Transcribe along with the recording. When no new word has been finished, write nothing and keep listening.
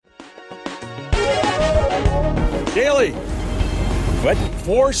Daily. What?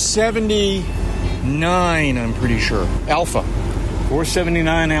 479, I'm pretty sure. Alpha.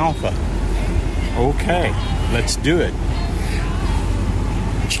 479 Alpha. Okay, let's do it.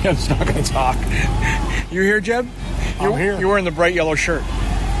 Jeb's not going to talk. You here, Jeb? I'm here. You're wearing the bright yellow shirt.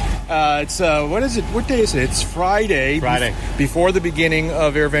 It's what is it? What day is it? It's Friday. Friday. Before the beginning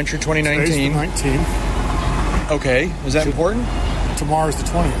of AirVenture 2019. Today's the 19th. Okay. Is that important? Tomorrow's the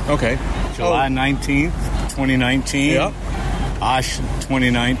 20th. Okay. July 19th, 2019. Yep. OSH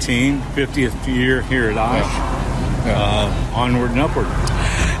 2019, 50th year here at OSH. Onward and upward.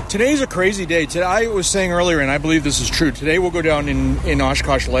 Today's a crazy day. Today, I was saying earlier, and I believe this is true, today will go down in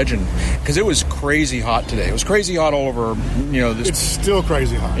Oshkosh legend because it was crazy hot today. It was crazy hot all over, this. It's still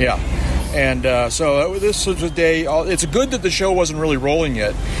crazy hot. Yeah. And so this was a day. It's good that the show wasn't really rolling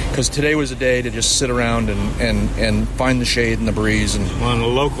yet, because today was a day to just sit around and find the shade and the breeze. And Well, a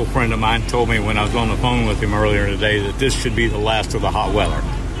local friend of mine told me when I was on the phone with him earlier today that this should be the last of the hot weather.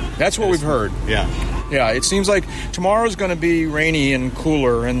 that's what we've heard. Yeah. Yeah, it seems like tomorrow's going to be rainy and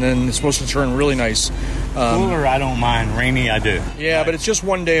cooler, and then it's supposed to turn really nice. Cooler, I don't mind. Rainy, I do. Yeah, but it's just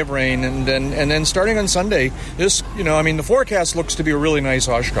one day of rain, and then starting on Sunday, the forecast looks to be a really nice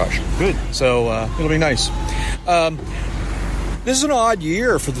Oshkosh. Good. So it'll be nice. This is an odd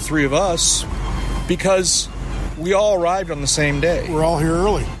year for the three of us because we all arrived on the same day. We're all here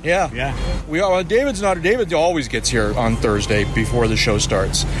early. Yeah. Yeah. David always gets here on Thursday before the show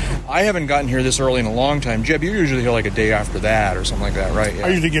starts. I haven't gotten here this early in a long time. Jeb, you're usually here like a day after that or something like that, right? Yeah. I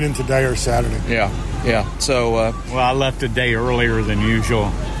usually get in today or Saturday. Yeah. So, Well, I left a day earlier than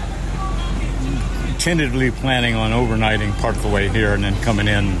usual, tentatively planning on overnighting part of the way here and then coming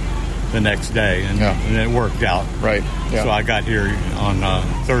in the next day, and it worked out. right. Yeah. So I got here on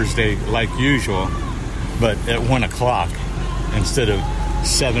Thursday like usual, but at 1 o'clock instead of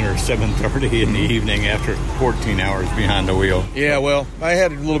 7 or 7:30 in the evening after 14 hours behind the wheel. Yeah, well, I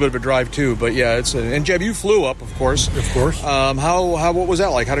had a little bit of a drive too, but yeah, and Jeb, you flew up, of course. Of course. What was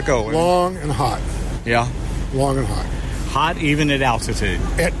that like? How'd it go? Long and hot. Yeah. Long and hot. Hot even at altitude.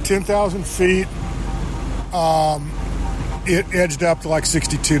 At 10,000 feet, it edged up to like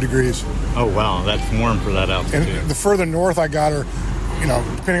 62 degrees. Oh, wow, that's warm for that altitude. And the further north I got, or,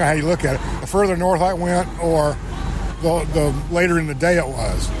 depending on how you look at it, the further north I went, or the later in the day it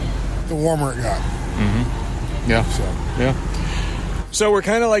was, the warmer it got. Mm-hmm. Yeah. So we're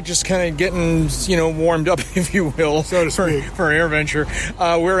kind of like just kind of getting, warmed up, if you will, so to speak, for AirVenture.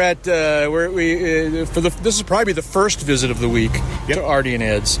 We're at this is probably the first visit of the week to Artie and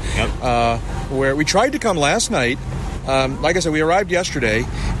Ed's, where we tried to come last night. Like I said, we arrived yesterday,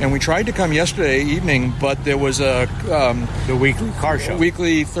 and we tried to come yesterday evening, but there was the weekly car show,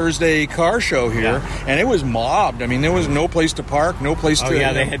 weekly Thursday car show here, and it was mobbed. I mean, there was no place to park, no place to. Oh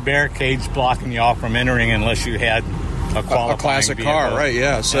yeah, they had barricades blocking you off from entering unless you had a classic vehicle. car, right?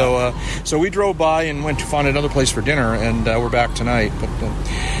 Yeah. So so we drove by and went to find another place for dinner, and we're back tonight. But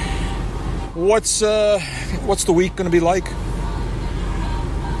what's the week going to be like?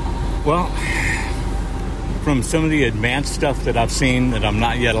 Well, from some of the advanced stuff that I've seen that I'm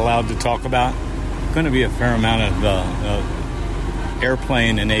not yet allowed to talk about, going to be a fair amount of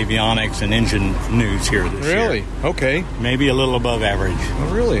airplane and avionics and engine news here this year. Really? Okay. Maybe a little above average. Oh,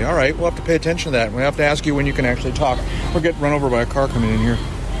 really? All right. We'll have to pay attention to that. We'll have to ask you when you can actually talk. We'll get run over by a car coming in here.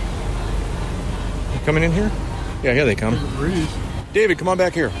 You coming in here? Yeah, here they come. Breeze. David, come on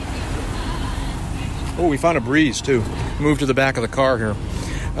back here. Oh, we found a breeze, too. Move to the back of the car here.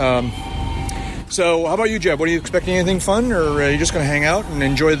 So, how about you, Jeb? What are you expecting? Anything fun, or are you just going to hang out and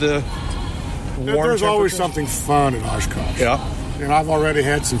enjoy the warm There's always temperatures? something fun in Oshkosh. Yeah. And I've already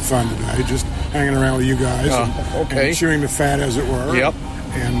had some fun today, just hanging around with you guys and chewing the fat, as it were. Yep.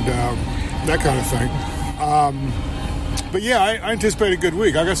 And that kind of thing. But yeah, I anticipate a good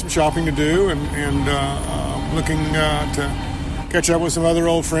week. I got some shopping to do, and looking to catch up with some other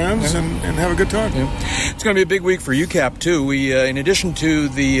old friends and have a good time. Yeah. It's going to be a big week for UCAP, too. We, in addition to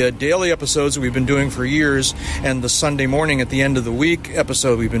the daily episodes that we've been doing for years and the Sunday morning at the end of the week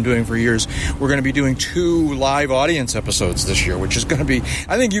episode we've been doing for years, we're going to be doing 2 live audience episodes this year, which is going to be,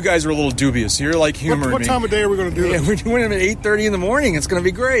 I think you guys are a little dubious. You're like humoring me. What time of day are we going to do it? Yeah, we're doing them at 8:30 in the morning. It's going to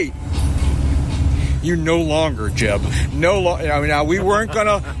be great. You no longer, Jeb. Now we weren't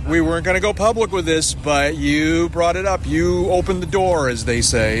gonna go public with this, but you brought it up. You opened the door, as they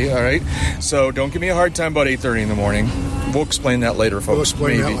say. All right. So don't give me a hard time about 8:30 in the morning. We'll explain that later, folks. We'll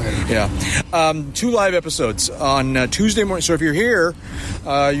explain that later. Yeah. 2 live episodes on Tuesday morning. So if you're here,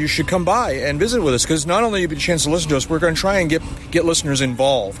 you should come by and visit with us, because not only you get a chance to listen to us, we're going to try and get listeners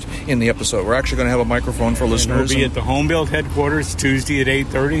involved in the episode. We're actually going to have a microphone for listeners. We'll be at the Home Build headquarters Tuesday at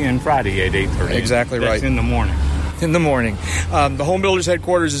 8:30 and Friday at 8:30. Exactly right. That's in the morning. in the morning. The Home Builders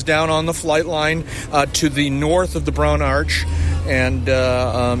headquarters is down on the flight line to the north of the Brown Arch, and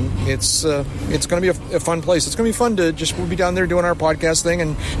it's going to be a fun place. It's going to be fun to we'll be down there doing our podcast thing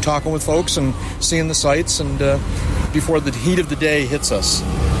and talking with folks and seeing the sights and before the heat of the day hits us.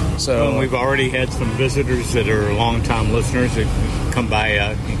 So we've already had some visitors that are longtime listeners that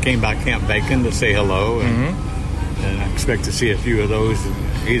came by Camp Bacon to say hello, and I expect to see a few of those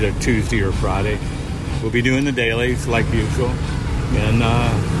either Tuesday or Friday. We'll be doing the dailies like usual,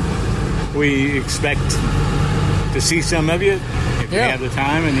 and we expect to see some of you if you have the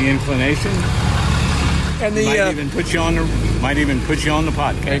time and the inclination. And might even put you on the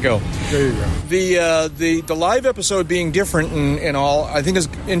podcast. There you go. There you go. The live episode being different and all, I think has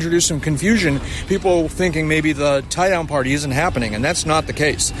introduced some confusion. People thinking maybe the tie-down party isn't happening, and that's not the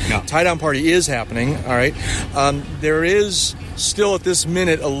case. No. Tie-down party is happening, all right? There is still at this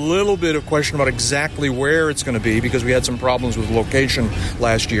minute a little bit of question about exactly where it's going to be because we had some problems with location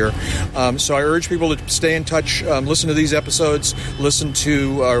last year. So I urge people to stay in touch, listen to these episodes, listen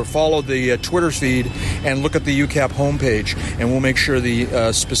to or follow the Twitter feed, and look at the UCAP homepage, and we'll make sure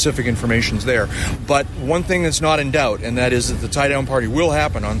the specific information's there. But one thing that's not in doubt, and that is that the tie-down party will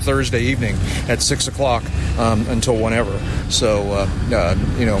happen on Thursday evening at 6 o'clock until whenever. So,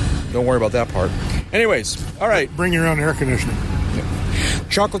 don't worry about that part. Anyways, all right. Bring your own air conditioning.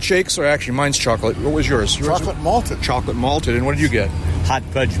 Chocolate shakes, or actually mine's chocolate. What was yours? Chocolate malted. Chocolate malted. And what did you get? Hot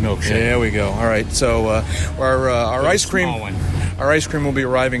fudge milkshake. There we go. All right. So our ice cream, our ice cream will be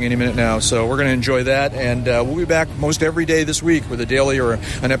arriving any minute now. So we're going to enjoy that, and we'll be back most every day this week with a daily or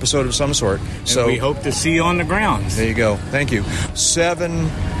an episode of some sort. So we hope to see you on the grounds. There you go. Thank you.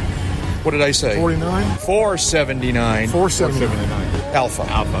 What did I say? 49. 479. 479. Alpha.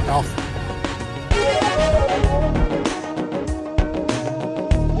 Alpha.